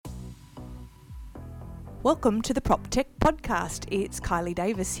Welcome to the PropTech Podcast. It's Kylie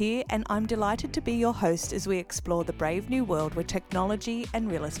Davis here, and I'm delighted to be your host as we explore the brave new world where technology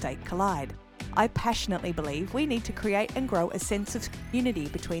and real estate collide. I passionately believe we need to create and grow a sense of community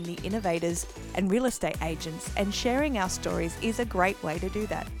between the innovators and real estate agents, and sharing our stories is a great way to do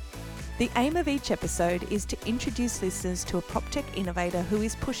that. The aim of each episode is to introduce listeners to a PropTech innovator who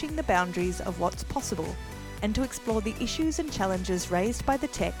is pushing the boundaries of what's possible, and to explore the issues and challenges raised by the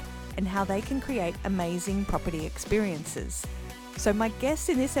tech and how they can create amazing property experiences. So my guest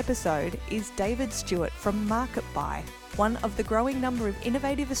in this episode is David Stewart from MarketBuy, one of the growing number of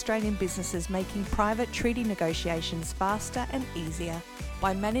innovative Australian businesses making private treaty negotiations faster and easier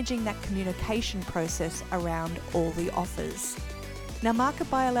by managing that communication process around all the offers. Now,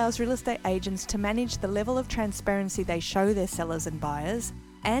 MarketBuy allows real estate agents to manage the level of transparency they show their sellers and buyers,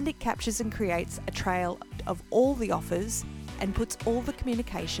 and it captures and creates a trail of all the offers and puts all the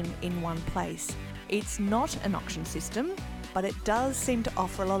communication in one place. It's not an auction system, but it does seem to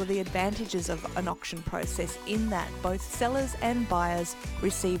offer a lot of the advantages of an auction process in that both sellers and buyers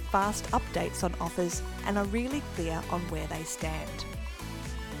receive fast updates on offers and are really clear on where they stand.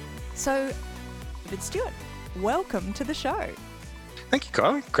 So, David Stewart, welcome to the show. Thank you,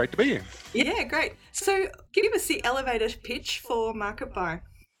 Kylie. Great to be here. Yeah, great. So give us the elevator pitch for MarketBuy.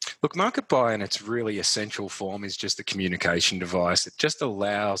 Look, MarketBuy in its really essential form is just a communication device. It just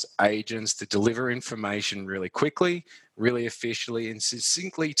allows agents to deliver information really quickly, really efficiently and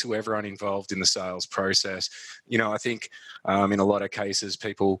succinctly to everyone involved in the sales process. You know, I think in a lot of cases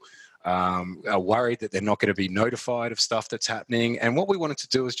people are worried that they're not going to be notified of stuff that's happening. And what we wanted to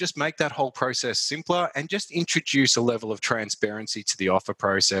do is just make that whole process simpler and just introduce a level of transparency to the offer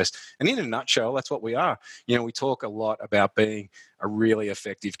process. And in a nutshell, that's what we are. You know, we talk a lot about being a really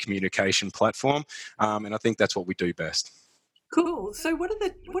effective communication platform, and I think that's what we do best. Cool. So what are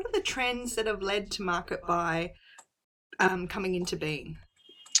the trends that have led to MarketBuy coming into being?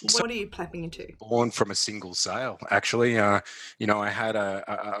 What are you tapping into? Born from a single sale, actually. You know, I had a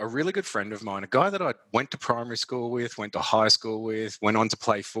really good friend of mine, a guy that I went to primary school with, went to high school with, went on to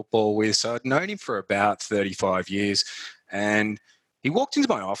play football with. So I'd known him for about 35 years. And he walked into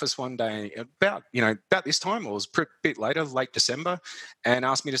my office one day about this time, it was a bit later, late December, and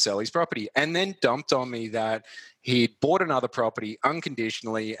asked me to sell his property, and then dumped on me that he'd bought another property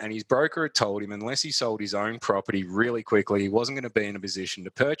unconditionally, and his broker had told him unless he sold his own property really quickly, he wasn't going to be in a position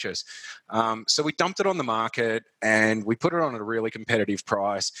to purchase. So we dumped it on the market, and we put it on at a really competitive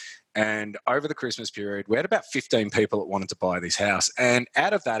price. And over the Christmas period, we had about 15 people that wanted to buy this house. And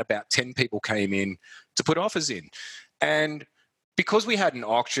out of that, about 10 people came in to put offers in. And because we had an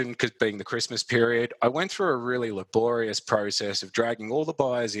auction, because being the Christmas period, I went through a really laborious process of dragging all the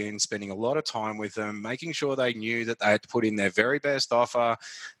buyers in, spending a lot of time with them, making sure they knew that they had to put in their very best offer,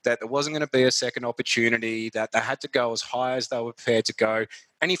 that there wasn't going to be a second opportunity, that they had to go as high as they were prepared to go.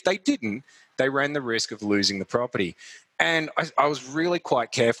 And if they didn't, they ran the risk of losing the property. And I was really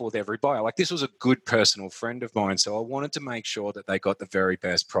quite careful with every buyer. Like, this was a good personal friend of mine, so I wanted to make sure that they got the very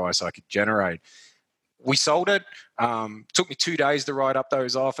best price I could generate. We sold it. Took me 2 days to write up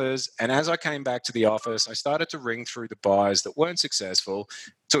those offers. And as I came back to the office, I started to ring through the buyers that weren't successful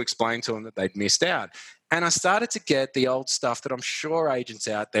to explain to them that they'd missed out. And I started to get the old stuff that I'm sure agents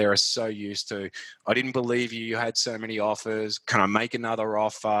out there are so used to. I didn't believe you had so many offers. Can I make another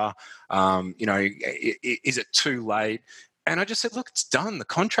offer? Is it too late? And I just said, look, it's done. The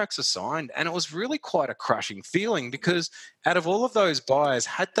contracts are signed. And it was really quite a crushing feeling, because out of all of those buyers,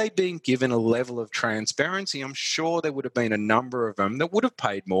 had they been given a level of transparency, I'm sure there would have been a number of them that would have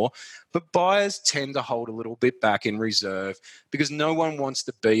paid more. But buyers tend to hold a little bit back in reserve because no one wants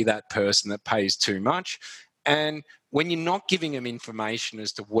to be that person that pays too much. And when you're not giving them information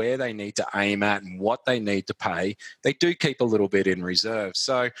as to where they need to aim at and what they need to pay, they do keep a little bit in reserve.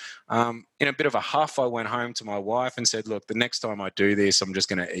 So in a bit of a huff, I went home to my wife and said, look, the next time I do this, I'm just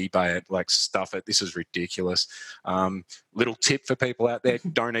going to eBay it, like, stuff it. This is ridiculous. Little tip for people out there,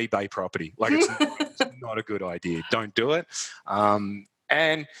 don't eBay property. Like, it's not a good idea. Don't do it.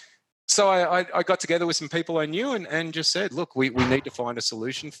 And so I got together with some people I knew and just said, look, we need to find a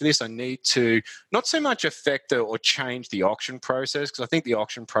solution for this. I need to not so much affect or change the auction process, because I think the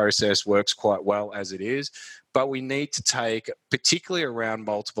auction process works quite well as it is, but we need to take, particularly around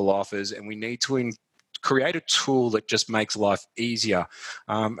multiple offers, and we need to create a tool that just makes life easier.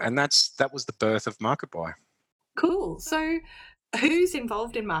 And that was the birth of MarketBuy. Cool. So who's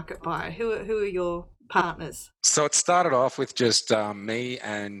involved in MarketBuy? Who are your partners? So it started off with just me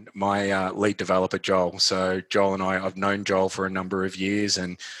and my lead developer, Joel. So Joel and I've known Joel for a number of years,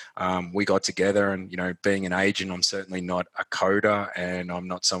 and we got together. And, being an agent, I'm certainly not a coder, and I'm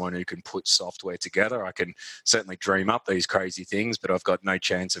not someone who can put software together. I can certainly dream up these crazy things, but I've got no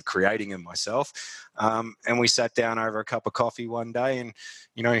chance of creating them myself. And we sat down over a cup of coffee one day, and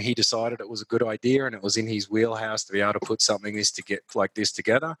he decided it was a good idea, and it was in his wheelhouse to be able to put something like this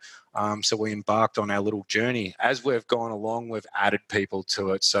together. So we embarked on our little journey. As we've gone along, we've added people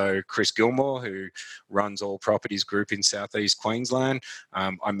to it. So Chris Gilmore, who runs All Properties Group in Southeast Queensland,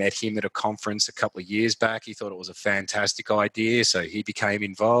 I met him at a conference a couple of years back. He thought it was a fantastic idea, so he became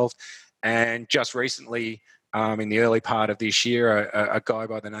involved. And just recently, in the early part of this year, a guy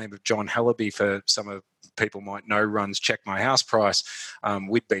by the name of John Hellaby, for some of people might know, runs Check My House Price.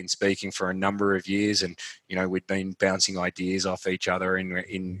 We'd been speaking for a number of years, and we'd been bouncing ideas off each other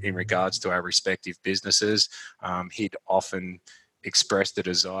in regards to our respective businesses. He'd often expressed a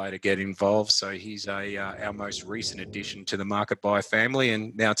desire to get involved, so he's our most recent addition to the Market Buy family,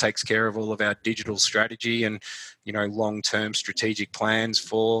 and now takes care of all of our digital strategy and long-term strategic plans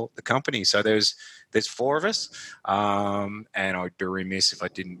for the company. So there's four of us, and I'd be remiss if I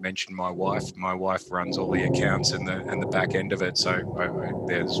didn't mention my wife. My wife runs all the accounts and the back end of it.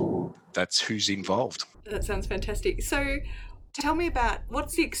 So that's who's involved. That sounds fantastic. So tell me about,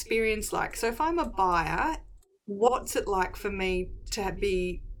 what's the experience like? So if I'm a buyer, what's it like for me to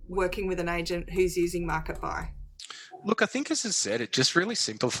be working with an agent who's using Market Buy? Look, I think, as I said, it just really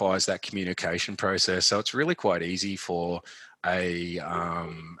simplifies that communication process. So it's really quite easy for an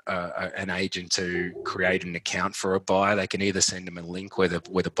agent to create an account for a buyer. They can either send them a link where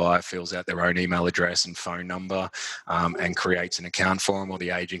the buyer fills out their own email address and phone number, and creates an account for them, or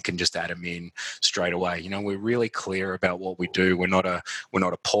the agent can just add them in straight away. We're really clear about what we do. We're not a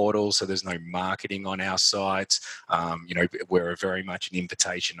portal, so there's no marketing on our sites. We're very much an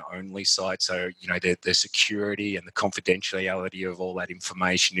invitation only site. So the security and the confidentiality of all that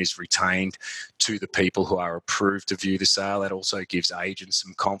information is retained to the people who are approved to view the sale. That also gives agents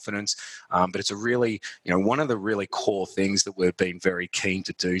some confidence. But it's a really, one of the really core things that we've been very keen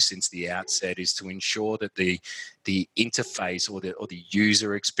to do since the outset is to ensure that the interface or the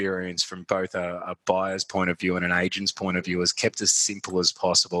user experience from both a buyer's point of view and an agent's point of view is kept as simple as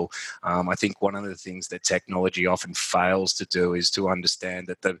possible. I think one of the things that technology often fails to do is to understand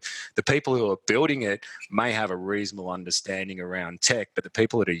that the people who are building it may have a reasonable understanding around tech, but the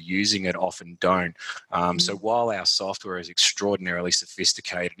people that are using it often don't. So while our software is extraordinarily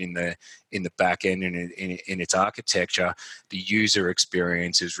sophisticated in the back end and in its architecture, the user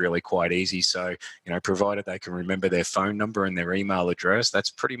experience is really quite easy. So, provided they can remember their phone number and their email address, that's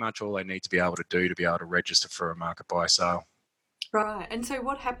pretty much all they need to be able to do to be able to register for a Market Buy sale. Right. And so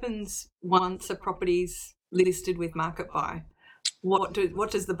what happens once a property's listed with Market Buy? What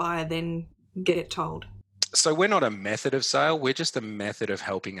does the buyer then get told? So we're not a method of sale. We're just a method of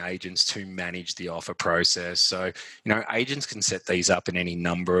helping agents to manage the offer process. So, agents can set these up in any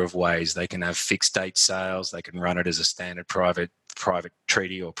number of ways. They can have fixed date sales. They can run it as a standard private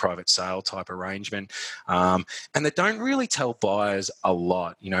treaty or private sale type arrangement. And they don't really tell buyers a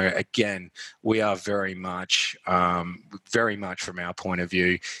lot. Again, we are very much from our point of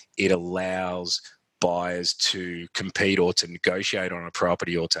view, it allows buyers to compete or to negotiate on a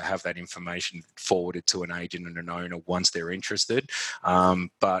property or to have that information forwarded to an agent and an owner once they're interested.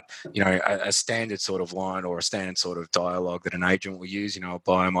 But a standard sort of line or a standard sort of dialogue that an agent will use, a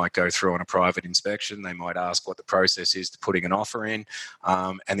buyer might go through on a private inspection. They might ask what the process is to putting an offer in.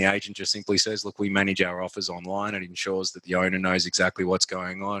 And the agent just simply says, look, we manage our offers online. It ensures that the owner knows exactly what's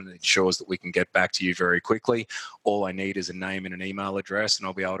going on. It ensures that we can get back to you very quickly. All I need is a name and an email address, and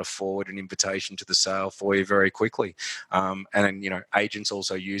I'll be able to forward an invitation to the sale for you very quickly. And then, agents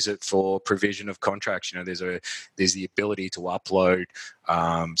also use it for provision of contracts. There's the ability to upload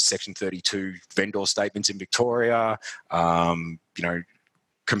Section 32 vendor statements in Victoria,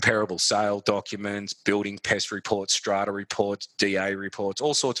 comparable sale documents, building pest reports, strata reports, DA reports,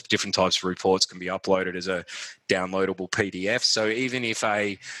 all sorts of different types of reports can be uploaded as a downloadable PDF. So even if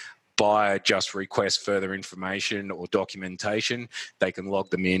a buyer just requests further information or documentation, they can log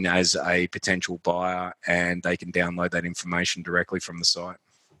them in as a potential buyer and they can download that information directly from the site.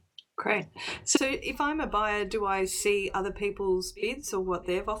 Great. So if I'm a buyer, do I see other people's bids or what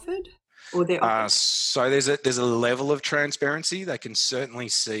they've offered? So there's a level of transparency. They can certainly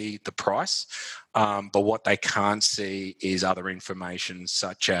see the price, but what they can't see is other information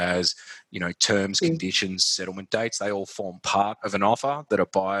such as, terms, conditions, settlement dates. They all form part of an offer that a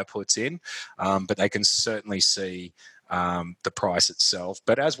buyer puts in, but they can certainly see the price itself.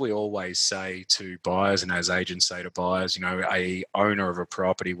 But as we always say to buyers, and as agents say to buyers, a owner of a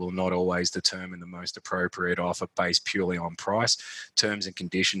property will not always determine the most appropriate offer based purely on price. Terms and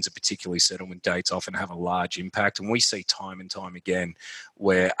conditions, and particularly settlement dates, often have a large impact. And we see time and time again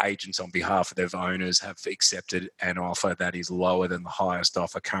where agents on behalf of their owners have accepted an offer that is lower than the highest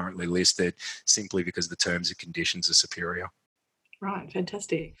offer currently listed, simply because the terms and conditions are superior. Right,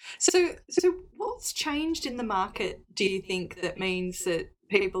 fantastic. So what's changed in the market, do you think, that means that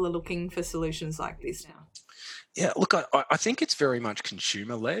people are looking for solutions like this now? Yeah, look, I think it's very much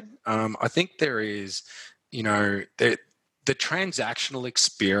consumer led. I think there is, the transactional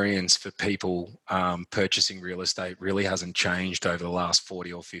experience for people purchasing real estate really hasn't changed over the last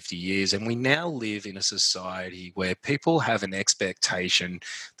 40 or 50 years. And we now live in a society where people have an expectation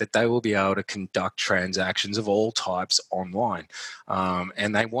that they will be able to conduct transactions of all types online.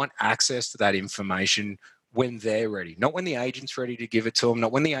 And they want access to that information when they're ready, not when the agent's ready to give it to them,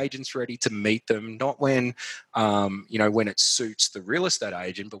 not when the agent's ready to meet them, not when, when it suits the real estate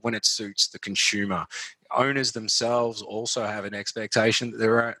agent, but when it suits the consumer. Owners themselves also have an expectation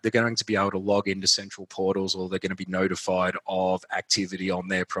that they're going to be able to log into central portals, or they're going to be notified of activity on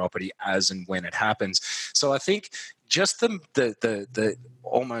their property as and when it happens. So I think just the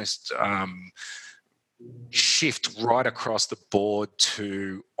almost shift right across the board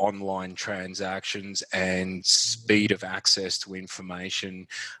to online transactions and speed of access to information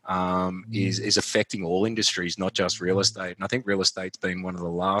is affecting all industries, not just real estate. And I think real estate's been one of the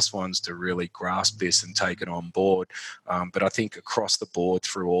last ones to really grasp this and take it on board. But I think across the board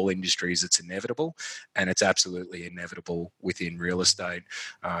through all industries, it's inevitable, and it's absolutely inevitable within real estate.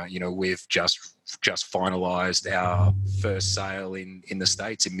 We've just finalised our first sale in the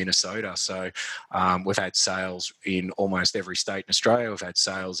States, in Minnesota. So we've had sales in almost every state in Australia. We've had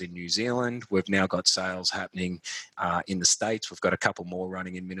sales in New Zealand. We've now got sales happening in the States. We've got a couple more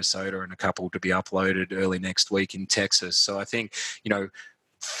running in Minnesota and a couple to be uploaded early next week in Texas. So I think,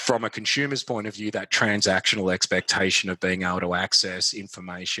 from a consumer's point of view, that transactional expectation of being able to access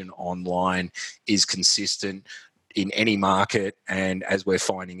information online is consistent in any market, and as we're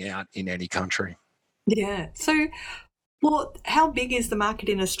finding out, in any country. Yeah. So how big is the market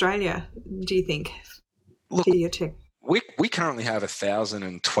in Australia, do you think? Look, for your tech? We currently have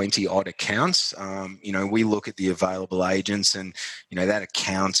 1,020 odd accounts. We look at the available agents, and that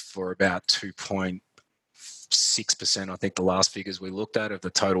accounts for about 2.6%, I think the last figures we looked at, of the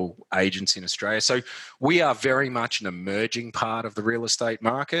total agents in Australia. So we are very much an emerging part of the real estate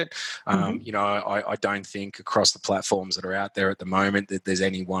market. I don't think across the platforms that are out there at the moment that there's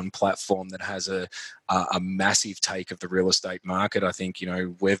any one platform that has a massive take of the real estate market. I think,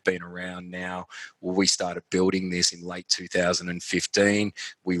 we've been around now. We started building this in late 2015.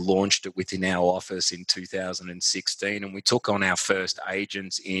 We launched it within our office in 2016, and we took on our first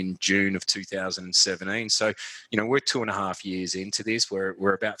agents in June of 2017. So, we're 2.5 years into this. We're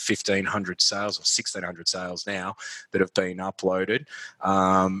about 1,500 sales, or 1,600 sales now, that have been uploaded.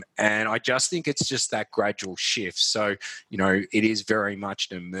 And I just think it's just that gradual shift. So, it is very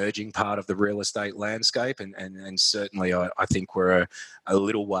much an emerging part of the real estate landscape. And certainly I think we're a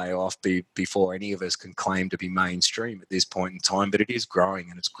little way off before any of us can claim to be mainstream at this point in time. But it is growing,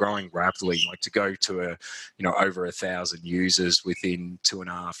 and it's growing rapidly. Like, to go to over 1,000 users within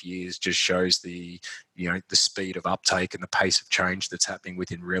 2.5 years just shows the speed of uptake and the pace of change that's happening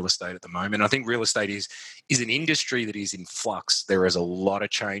within real estate at the moment. I think real estate is an industry that is in flux. There is a lot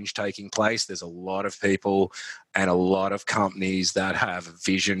of change taking place. There's a lot of people and a lot of companies that have a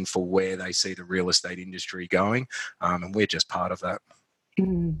vision for where they see the real estate industry going, and we're just part of that.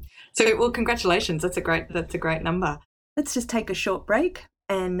 So, well, congratulations. That's a great number. Let's just take a short break.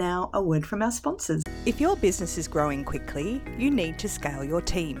 And now a word from our sponsors. If your business is growing quickly, you need to scale your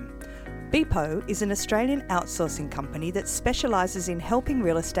team. Beepo is an Australian outsourcing company that specialises in helping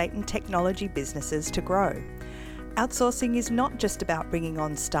real estate and technology businesses to grow. Outsourcing is not just about bringing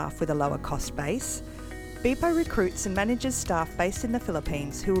on staff with a lower cost base. Beepo recruits and manages staff based in the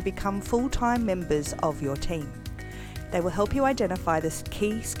Philippines who will become full-time members of your team. They will help you identify the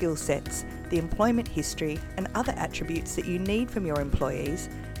key skill sets, the employment history and other attributes that you need from your employees,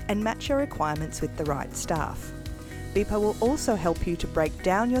 and match your requirements with the right staff. Beepo will also help you to break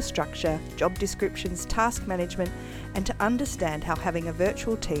down your structure, job descriptions, task management, and to understand how having a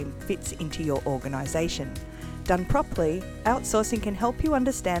virtual team fits into your organisation. Done properly, outsourcing can help you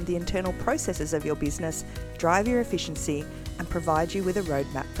understand the internal processes of your business, drive your efficiency, and provide you with a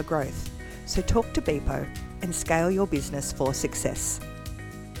roadmap for growth. So talk to Beepo and scale your business for success.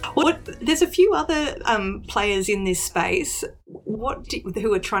 There's a few other players in this space.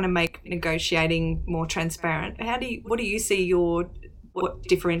 who are trying to make negotiating more transparent, what do you see what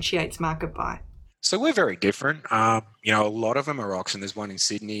differentiates Market Buy? So we're very different. A lot of them are auction. There's one in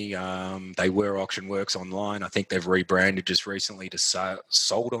Sydney. They were Auction Works Online. I think they've rebranded just recently to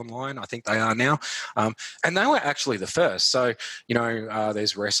Sold Online. I think they are now. And they were actually the first. So,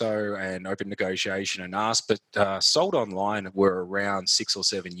 there's Reso and Open Negotiation and us, but Sold Online were around 6 or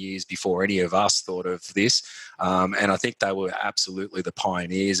 7 years before any of us thought of this. And I think they were absolutely the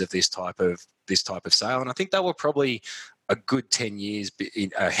pioneers of this type of sale. And I think they were probably a good 10 years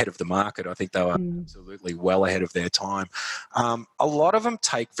ahead of the market. I think they were absolutely well ahead of their time. A lot of them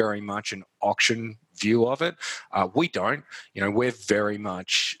take very much an auction view of it. We don't. We're very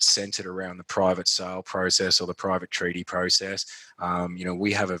much centered around the private sale process or the private treaty process.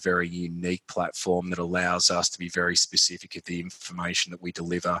 We have a very unique platform that allows us to be very specific of the information that we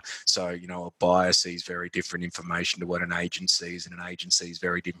deliver. So, a buyer sees very different information to what an agent sees, and an agent sees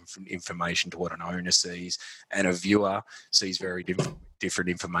very different information to what an owner sees, and a viewer sees very different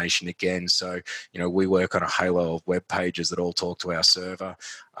information again. So, we work on a halo of web pages that all talk to our server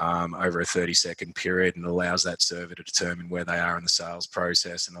over a 30-second period, and allows that server to determine where they are in the sales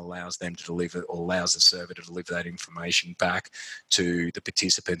process, and allows the server to deliver that information back to the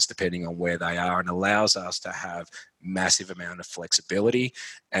participants depending on where they are, and allows us to have massive amount of flexibility,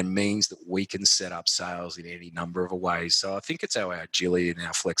 and means that we can set up sales in any number of ways. So I think it's our agility and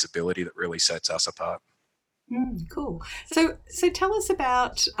our flexibility that really sets us apart. Cool. So tell us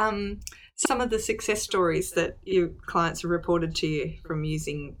about some of the success stories that your clients have reported to you from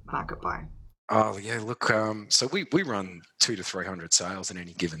using Market Buy. Oh yeah, look. So we run 200 to 300 sales at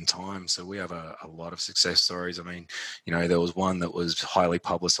any given time. So we have a lot of success stories. I mean, there was one that was highly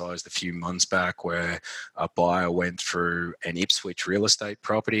publicised a few months back where a buyer went through an Ipswich real estate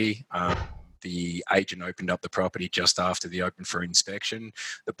property. The agent opened up the property just after the open for inspection.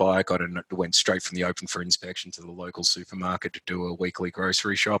 The buyer went straight from the open for inspection to the local supermarket to do a weekly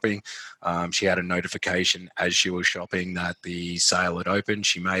grocery shopping. She had a notification as she was shopping that the sale had opened.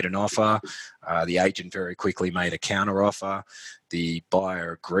 She made an offer. The agent very quickly made a counter offer. The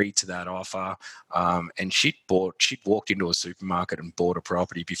buyer agreed to that offer, and she'd walked into a supermarket and bought a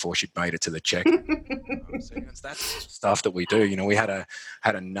property before she'd made it to the check. So it's that stuff that we do. We had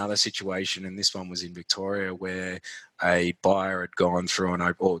another situation, and this one was in Victoria, where a buyer had gone through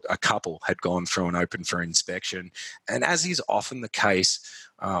a couple had gone through an open for inspection, and as is often the case,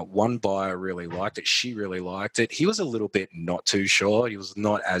 one buyer really liked it. She really liked it. He was a little bit not too sure. He was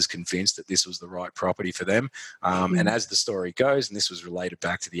not as convinced that this was the right property for them. And as the story goes, and this was related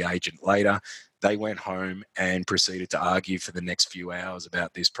back to the agent later, they went home and proceeded to argue for the next few hours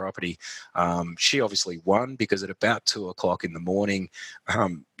about this property. She obviously won, because at about 2:00 in the morning,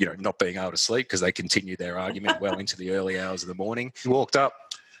 not being able to sleep because they continued their argument well into the early hours of the morning, he walked up,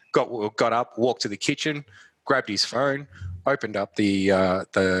 got up, walked to the kitchen, grabbed his phone, opened up the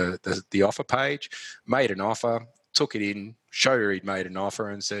offer page, made an offer, took it in, showed her he'd made an offer,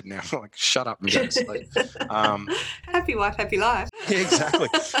 and said, "Now, shut up and go to sleep." Happy wife, happy life. Yeah, exactly.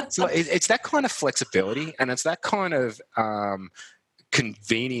 So it's that kind of flexibility, and it's that kind of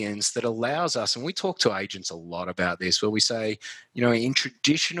convenience that allows us, and we talk to agents a lot about this, where we say, in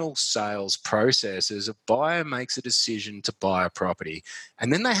traditional sales processes, a buyer makes a decision to buy a property,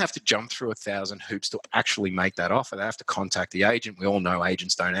 and then they have to jump through 1,000 hoops to actually make that offer. They have to contact the agent. We all know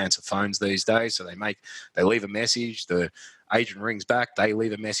agents don't answer phones these days, so they leave a message, the agent rings back, they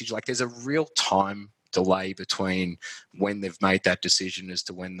leave a message. Like, there's a real time delay between when they've made that decision as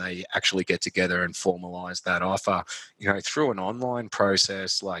to when they actually get together and formalize that offer. Through an online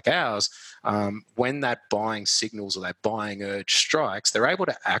process like ours, when that buying signals or that buying urge strikes, they're able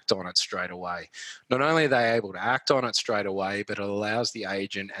to act on it straight away. Not only are they able to act on it straight away, but it allows the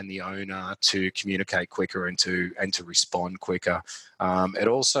agent and the owner to communicate quicker and to respond quicker. It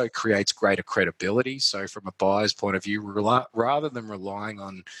also creates greater credibility. So from a buyer's point of view, rather than relying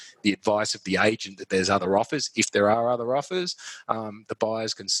on the advice of the agent that there's other offers, if there are other offers, the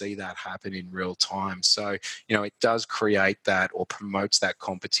buyers can see that happen in real time. So, it does create that, or promotes that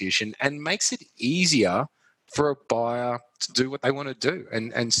competition, and makes it easier for a buyer to do what they want to do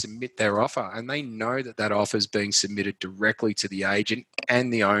and submit their offer. And they know that offer is being submitted directly to the agent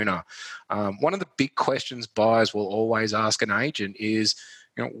and the owner. One of the big questions buyers will always ask an agent is,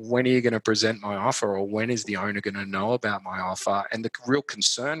 when are you going to present my offer, or when is the owner going to know about my offer? And the real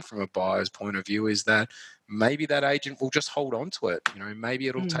concern from a buyer's point of view is that maybe that agent will just hold on to it. Maybe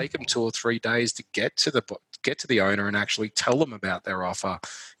it'll take them 2 or 3 days to get to the owner and actually tell them about their offer.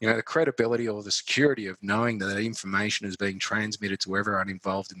 The credibility or the security of knowing that information is being transmitted to everyone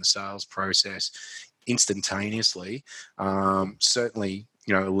involved in the sales process instantaneously, certainly,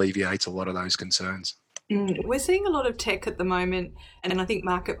 alleviates a lot of those concerns. We're seeing a lot of tech at the moment, and I think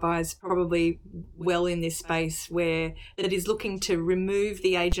Market Buy is probably well in this space where it is looking to remove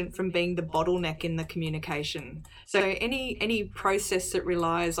the agent from being the bottleneck in the communication. So any process that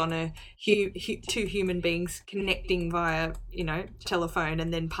relies on two human beings connecting via telephone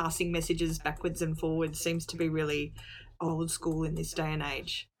and then passing messages backwards and forwards seems to be really old school in this day and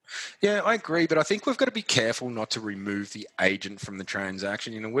age. Yeah, I agree, but I think we've got to be careful not to remove the agent from the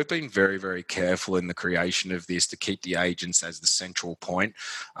transaction. We've been very, very careful in the creation of this to keep the agents as the central point.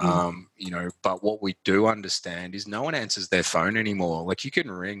 But what we do understand is no one answers their phone anymore. Like, you can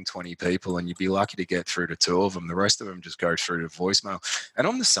ring 20 people and you'd be lucky to get through to 2 of them. The rest of them just go through to voicemail. And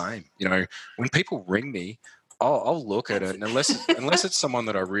I'm the same. When people ring me, I'll look at it, and unless it's someone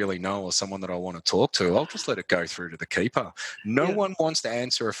that I really know or someone that I want to talk to, I'll just let it go through to the keeper. No one wants to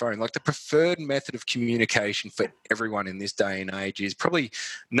answer a phone. Like, the preferred method of communication for everyone in this day and age is probably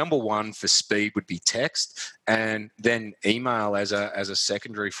number one for speed would be text, and then email as a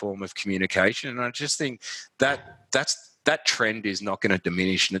secondary form of communication. And I just think that trend is not going to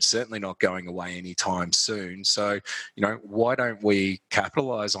diminish, and it's certainly not going away anytime soon. So, why don't we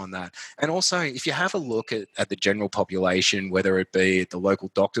capitalize on that? And also, if you have a look at the general population, whether it be at the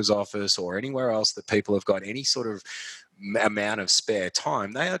local doctor's office or anywhere else that people have got any sort of amount of spare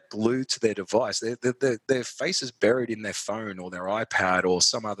time, they are glued to their device. Their face is buried in their phone or their iPad or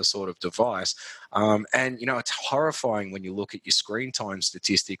some other sort of device. And it's horrifying when you look at your screen time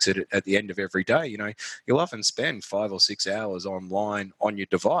statistics at the end of every day. You'll often spend 5 or 6 hours online on your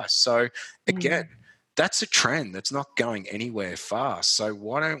device. So again, that's a trend that's not going anywhere fast. So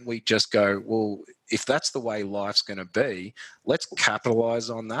why don't we just go, well, if that's the way life's going to be, let's capitalize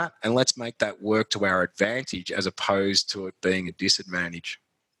on that and let's make that work to our advantage as opposed to it being a disadvantage.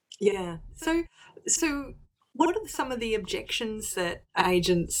 Yeah. So what are some of the objections that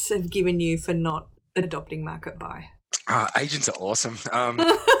agents have given you for not adopting Market Buy? Agents are awesome.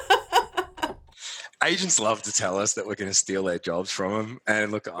 Agents love to tell us that we're going to steal their jobs from them.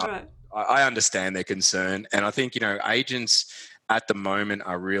 And look, Right. I understand their concern. And I think, agents at the moment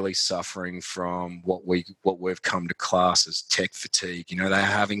are really suffering from what we've come to class as tech fatigue. They're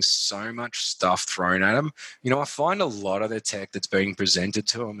having so much stuff thrown at them. I find a lot of the tech that's being presented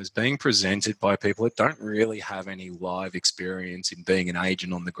to them is being presented by people that don't really have any live experience in being an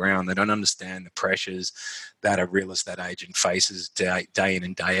agent on the ground. They don't understand the pressures that a real estate agent faces day in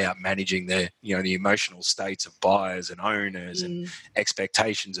and day out, managing the emotional states of buyers and owners and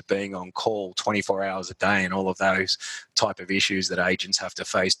expectations of being on call 24 hours a day and all of those type of issues that agents have to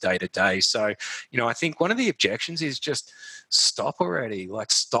face day to day. So, I think one of the objections is just stop already.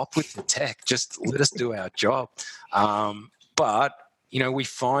 Like, stop with the tech. Just let us do our job. But we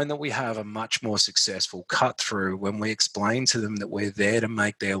find that we have a much more successful cut through when we explain to them that we're there to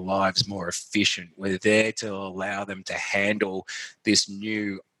make their lives more efficient. We're there to allow them to handle this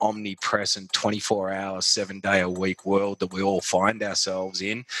new omnipresent 24-hour, 7-day-a-week world that we all find ourselves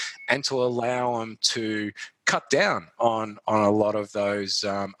in, and to allow them to cut down on a lot of those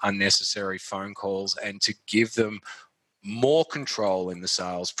unnecessary phone calls and to give them more control in the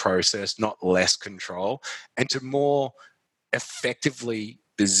sales process, not less control, and to more effectively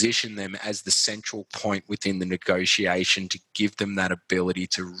position them as the central point within the negotiation to give them that ability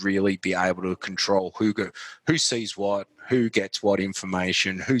to really be able to control who sees what, who gets what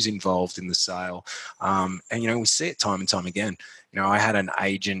information, who's involved in the sale. And, we see it time and time again. I had an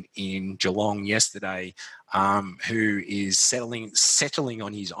agent in Geelong yesterday who is settling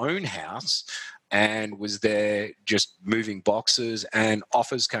on his own house and was there just moving boxes, and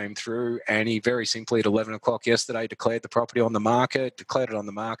offers came through, and he very simply at 11 o'clock yesterday declared it on the market at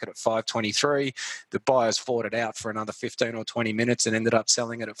 5:23. The buyers fought it out for another 15 or 20 minutes and ended up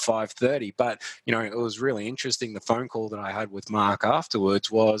selling it at 5:30. But, it was really interesting. The phone call that I had with Mark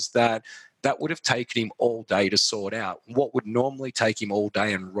afterwards was that would have taken him all day to sort out. What would normally take him all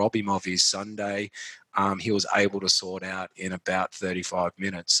day and rob him of his Sunday, he was able to sort out in about 35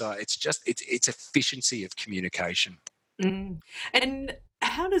 minutes. So it's efficiency of communication. And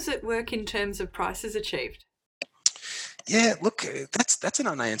how does it work in terms of prices achieved? Yeah, look, that's an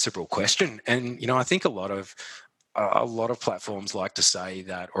unanswerable question. And, I think a lot of platforms like to say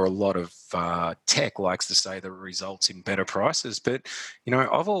that, or a lot of tech likes to say that it results in better prices. But,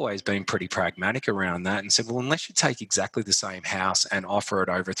 I've always been pretty pragmatic around that and said, well, unless you take exactly the same house and offer it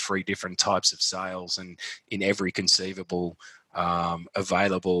over 3 different types of sales and in every conceivable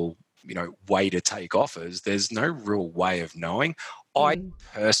available way to take offers, there's no real way of knowing. I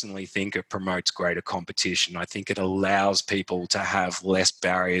personally think it promotes greater competition. I think it allows people to have less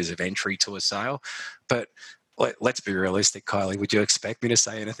barriers of entry to a sale. But let's be realistic, Kylie. Would you expect me to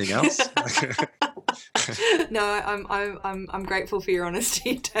say anything else? No, I'm grateful for your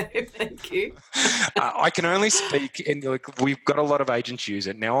honesty, Dave. Thank you. I can only speak in we've got a lot of agents use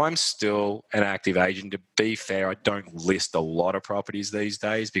it. Now, I'm still an active agent. To be fair, I don't list a lot of properties these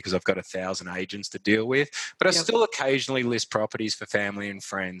days because I've got 1,000 agents to deal with, but I still occasionally list properties for family and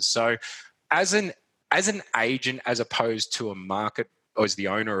friends. So as an agent, as opposed to a market or as the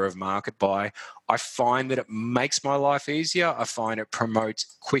owner of Market Buy, I find that it makes my life easier. I find it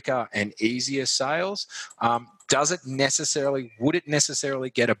promotes quicker and easier sales. Would it necessarily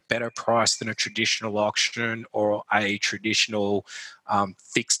get a better price than a traditional auction or a traditional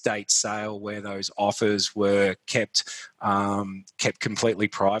fixed date sale where those offers were kept completely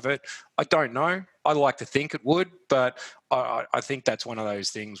private? I don't know. I like to think it would, but I think that's one of those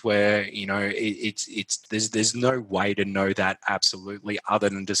things where, there's no way to know that absolutely, other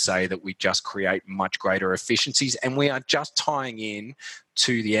than to say that we just create much greater efficiencies, and we are just tying in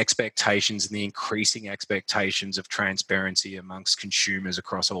to the expectations and the increasing expectations of transparency amongst consumers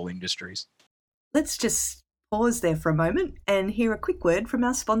across all industries. Let's just pause there for a moment and hear a quick word from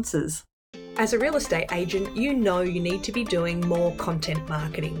our sponsors. As a real estate agent, you know you need to be doing more content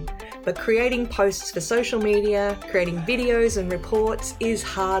marketing. But creating posts for social media, creating videos and reports is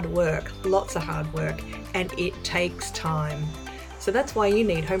hard work, lots of hard work, and it takes time. So that's why you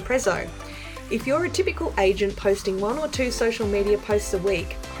need HomePrezo. If you're a typical agent posting 1 or 2 social media posts a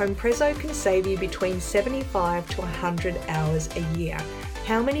week, HomePrezo can save you between 75 to 100 hours a year.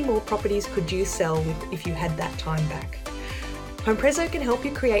 How many more properties could you sell if you had that time back? HomePrezo can help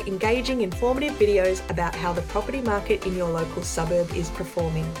you create engaging, informative videos about how the property market in your local suburb is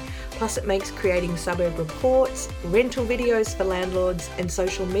performing. Plus, it makes creating suburb reports, rental videos for landlords, and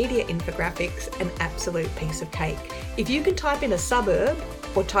social media infographics an absolute piece of cake. If you can type in a suburb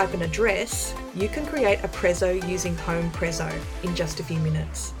or type an address, you can create a Prezo using HomePrezo in just a few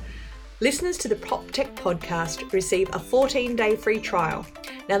minutes. Listeners to the PropTech podcast receive a 14-day free trial.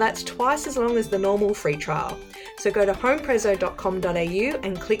 Now that's twice as long as the normal free trial. So go to homeprezo.com.au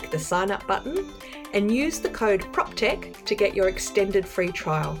and click the sign up button and use the code PropTech to get your extended free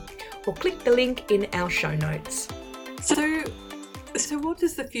trial, or click the link in our show notes. So what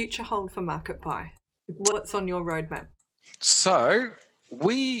does the future hold for Market Buy? What's on your roadmap? So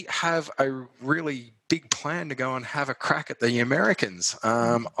we have a really big plan to go and have a crack at the Americans.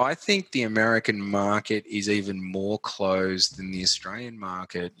 I think the American market is even more closed than the Australian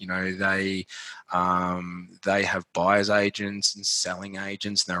market. They have buyers agents and selling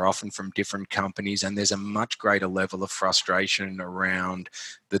agents, and they're often from different companies, and there's a much greater level of frustration around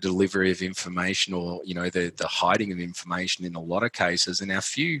the delivery of information, or the hiding of information in a lot of cases. And our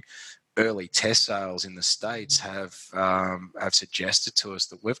few early test sales in the States have suggested to us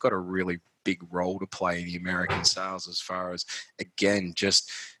that we've got a really big role to play in the American sales, as far as, again,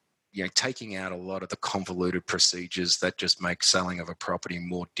 just taking out a lot of the convoluted procedures that just make selling of a property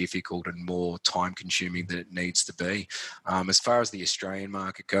more difficult and more time consuming than it needs to be. As far as the Australian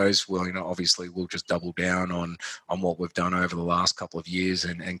market goes, well, obviously we'll just double down on what we've done over the last couple of years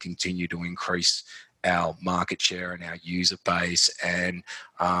and continue to increase our market share and our user base, and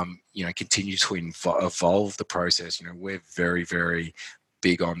continue to evolve the process. We're very, very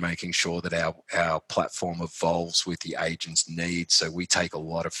big on making sure that our platform evolves with the agent's needs. So we take a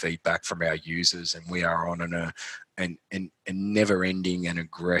lot of feedback from our users, and we are on a never-ending and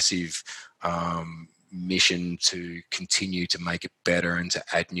aggressive mission to continue to make it better and to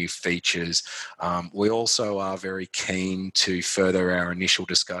add new features. We also are very keen to further our initial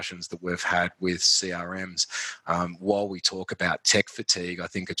discussions that we've had with CRMs. While we talk about tech fatigue, I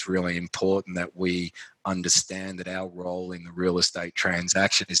think it's really important that we understand that our role in the real estate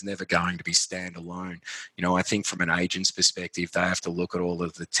transaction is never going to be standalone. I think from an agent's perspective, they have to look at all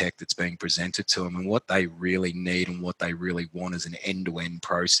of the tech that's being presented to them, and what they really need and what they really want is an end-to-end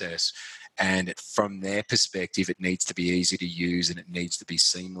process. And from their perspective, it needs to be easy to use and it needs to be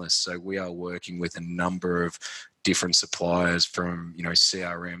seamless. So we are working with a number of different suppliers, from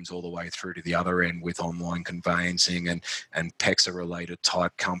CRMs all the way through to the other end with online conveyancing and PEXA related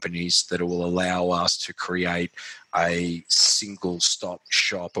type companies, that will allow us to create a single stop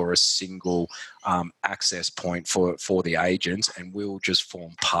shop or a single access point for the agents, and we'll just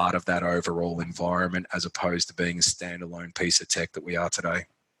form part of that overall environment, as opposed to being a standalone piece of tech that we are today.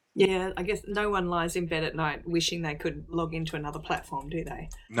 Yeah, I guess no one lies in bed at night wishing they could log into another platform, do they?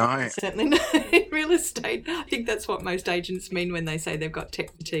 No. Certainly not in real estate. I think that's what most agents mean when they say they've got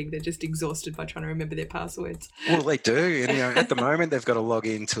tech fatigue. They're just exhausted by trying to remember their passwords. Well, they do, and at the moment they've got to log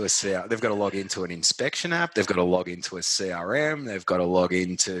into they've got to log into an inspection app, they've got to log into a CRM, they've got to log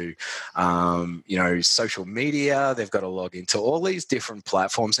into, social media, they've got to log into all these different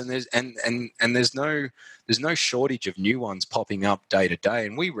platforms, and there's no shortage of new ones popping up day to day,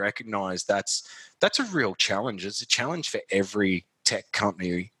 and we recognise that's a real challenge. It's a challenge for every tech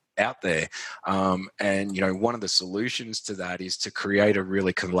company out there. And one of the solutions to that is to create a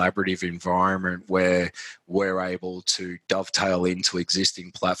really collaborative environment where we're able to dovetail into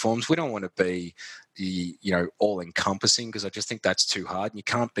existing platforms. We don't want to be the all encompassing, because I just think that's too hard, and you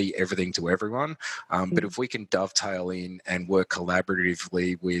can't be everything to everyone. But if we can dovetail in and work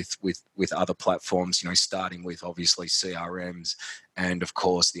collaboratively with other platforms, starting with obviously CRMs, and of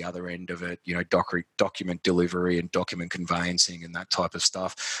course the other end of it, document delivery and document conveyancing and that type of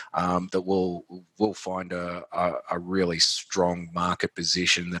stuff, that we'll find a really strong market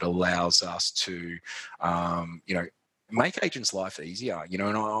position that allows us to make agents' life easier.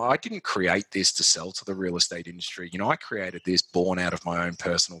 And I didn't create this to sell to the real estate industry. I created this born out of my own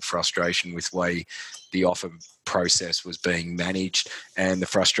personal frustration with the way the offer process was being managed and the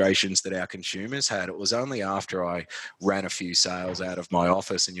frustrations that our consumers had. It was only after I ran a few sales out of my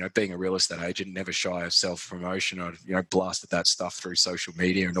office, and being a real estate agent, never shy of self-promotion, I blasted that stuff through social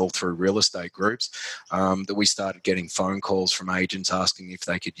media and all through real estate groups, that we started getting phone calls from agents asking if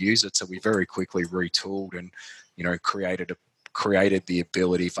they could use it. So we very quickly retooled and created the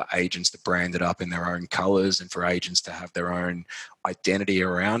ability for agents to brand it up in their own colors and for agents to have their own identity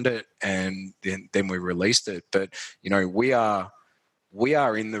around it, and then we released it. But we are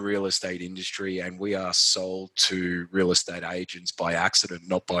in the real estate industry, and we are sold to real estate agents by accident,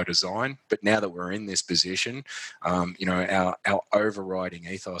 not by design. But now that we're in this position, our overriding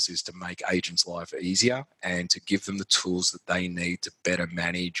ethos is to make agents' life easier and to give them the tools that they need to better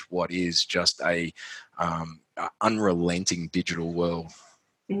manage what is just a unrelenting digital world.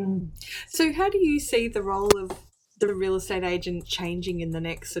 So how do you see the role of the real estate agent changing in the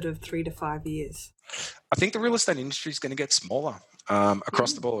next sort of 3 to 5 years? I think the real estate industry is going to get smaller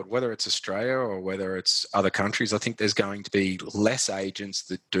across the board, whether it's Australia or whether it's other countries. I think there's going to be less agents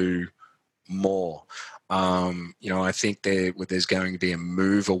that do more. I think there's going to be a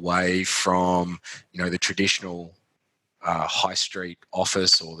move away from, the traditional high street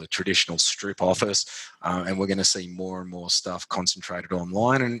office or the traditional strip office, and we're going to see more and more stuff concentrated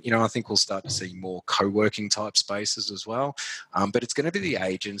online. And I think we'll start to see more co-working type spaces as well. But it's going to be the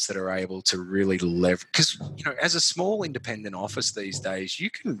agents that are able to really leverage, because as a small independent office these days, you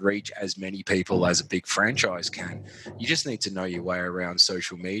can reach as many people as a big franchise can. You just need to know your way around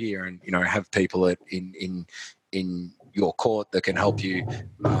social media and have people in your court that can help you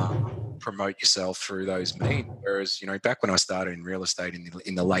promote yourself through those means. Whereas, back when I started in real estate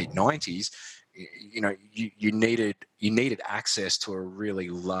in the late 90s, you needed access to a really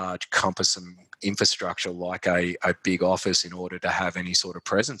large cumbersome infrastructure like a big office in order to have any sort of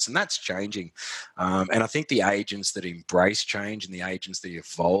presence, and that's changing. And I think the agents that embrace change and the agents that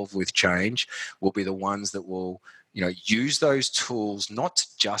evolve with change will be the ones that will use those tools not to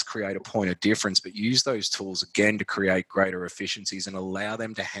just create a point of difference, but use those tools again to create greater efficiencies and allow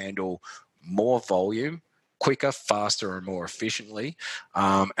them to handle more volume quicker, faster, and more efficiently.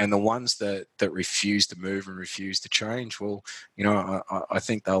 And the ones that refuse to move and refuse to change, well, I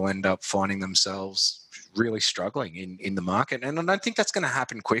think they'll end up finding themselves really struggling in the market. And I don't think that's going to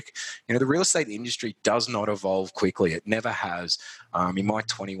happen quick. The real estate industry does not evolve quickly. It never has. In my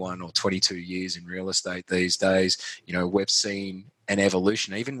 21 or 22 years in real estate these days, we've seen an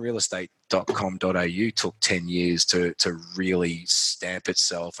evolution. Even realestate.com.au took 10 years to really stamp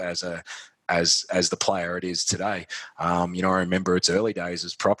itself as the player it is today. I remember its early days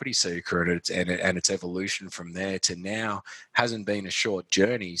as Property Seeker, and its evolution from there to now hasn't been a short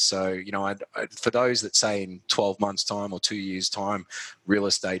journey. So, for those that say in 12 months' time or 2 years' time, real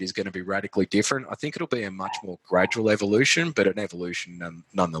estate is going to be radically different, I think it'll be a much more gradual evolution, but an evolution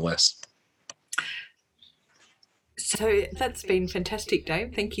nonetheless. So that's been fantastic,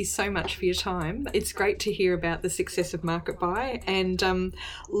 Dave. Thank you so much for your time. It's great to hear about the success of Market Buy, and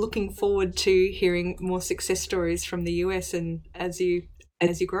looking forward to hearing more success stories from the US and as you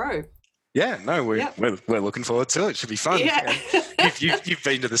grow. Yeah, no, we're looking forward to it. It should be fun. Yeah. You've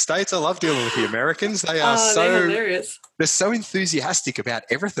been to the States. I love dealing with the Americans. They are they're hilarious. They're so enthusiastic about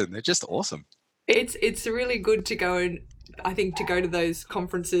everything. They're just awesome. It's really good to go and I think, to go to those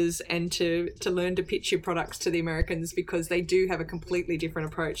conferences and to learn to pitch your products to the Americans, because they do have a completely different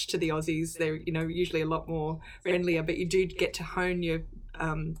approach to the Aussies. They're, usually a lot more friendlier, but you do get to hone your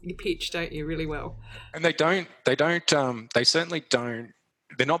pitch, don't you, really well. And they certainly don't.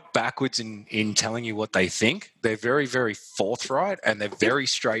 They're not backwards in telling you what they think. They're very, very forthright, and they're very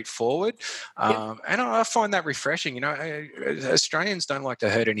straightforward. And I find that refreshing. Australians don't like to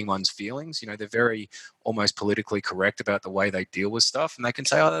hurt anyone's feelings. They're very almost politically correct about the way they deal with stuff, and they can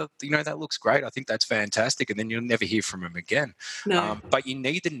say, "Oh, that looks great. I think that's fantastic," and then you'll never hear from them again. No. But you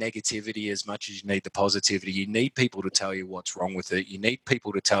need the negativity as much as you need the positivity. You need people to tell you what's wrong with it. You need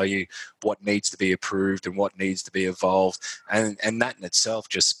people to tell you what needs to be approved and what needs to be evolved, and that in itself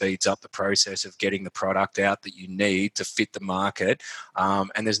just speeds up the process of getting the product out that you need to fit the market.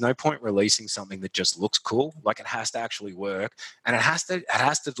 And there's no point releasing something that just looks cool. Like, it has to actually work, and it has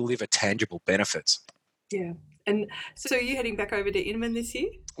to deliver tangible benefits. Yeah. And so are you heading back over to Inman this year?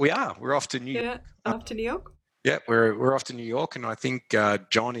 We are. We're off to New York. Yeah, off to New York? Yeah, we're off to New York, and I think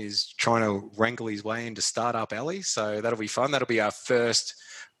John is trying to wrangle his way into Startup Alley, so that'll be fun. That'll be our first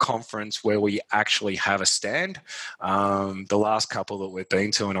conference where we actually have a stand. The last couple that we've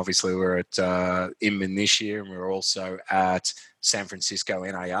been to, and obviously we're at Inman this year, and we're also at San Francisco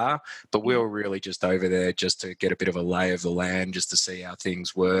NAR, but we were really just over there just to get a bit of a lay of the land, just to see how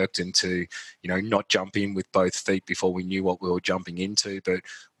things worked, and to, not jump in with both feet before we knew what we were jumping into, but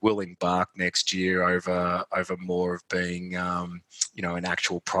we'll embark next year over more of being, an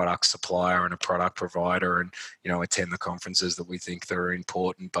actual product supplier and a product provider, and, attend the conferences that we think that are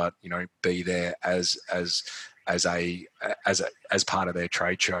important, but, be there as part of their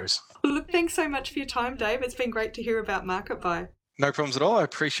trade shows. Well, look, thanks so much for your time, Dave. It's been great to hear about MarketBuy. No problems at all. I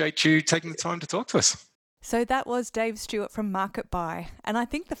appreciate you taking the time to talk to us. So that was Dave Stewart from MarketBuy. And I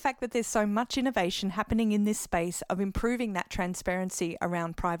think the fact that there's so much innovation happening in this space of improving that transparency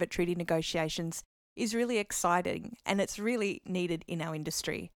around private treaty negotiations is really exciting, and it's really needed in our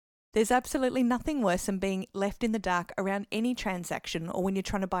industry. There's absolutely nothing worse than being left in the dark around any transaction or when you're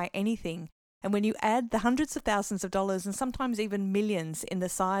trying to buy anything. And when you add the hundreds of thousands of dollars and sometimes even millions in the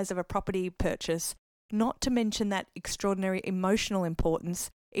size of a property purchase, not to mention that extraordinary emotional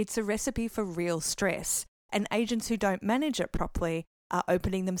importance, it's a recipe for real stress. And agents who don't manage it properly are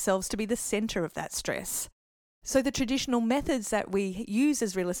opening themselves to be the center of that stress. So the traditional methods that we use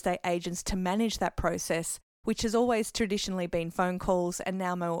as real estate agents to manage that process, which has always traditionally been phone calls and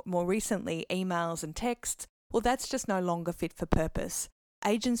now more recently emails and texts, well, that's just no longer fit for purpose.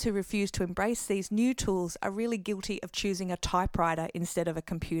 Agents who refuse to embrace these new tools are really guilty of choosing a typewriter instead of a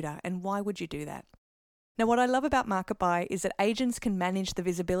computer, and why would you do that? Now, what I love about MarketBuy is that agents can manage the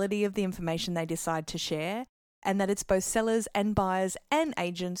visibility of the information they decide to share, and that it's both sellers and buyers and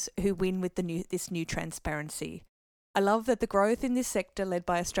agents who win with this new transparency. I love that the growth in this sector led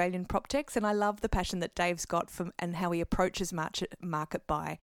by Australian PropTechs, and I love the passion that Dave's got and how he approaches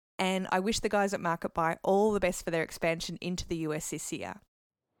MarketBuy. And I wish the guys at MarketBuy all the best for their expansion into the US this year.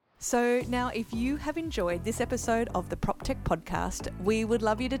 So now, if you have enjoyed this episode of the PropTech podcast, we would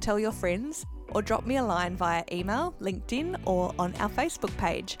love you to tell your friends or drop me a line via email, LinkedIn, or on our Facebook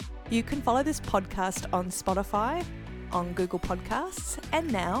page. You can follow this podcast on Spotify, on Google Podcasts,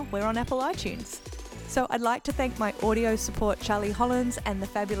 and now we're on Apple iTunes. So I'd like to thank my audio support, Charlie Hollins, and the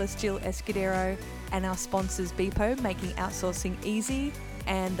fabulous Jill Escudero, and our sponsors, Beepo, making outsourcing easy,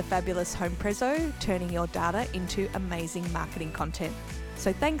 and the fabulous Home Prezzo, turning your data into amazing marketing content.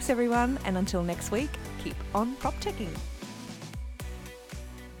 So thanks everyone, and until next week, keep on PropTeching.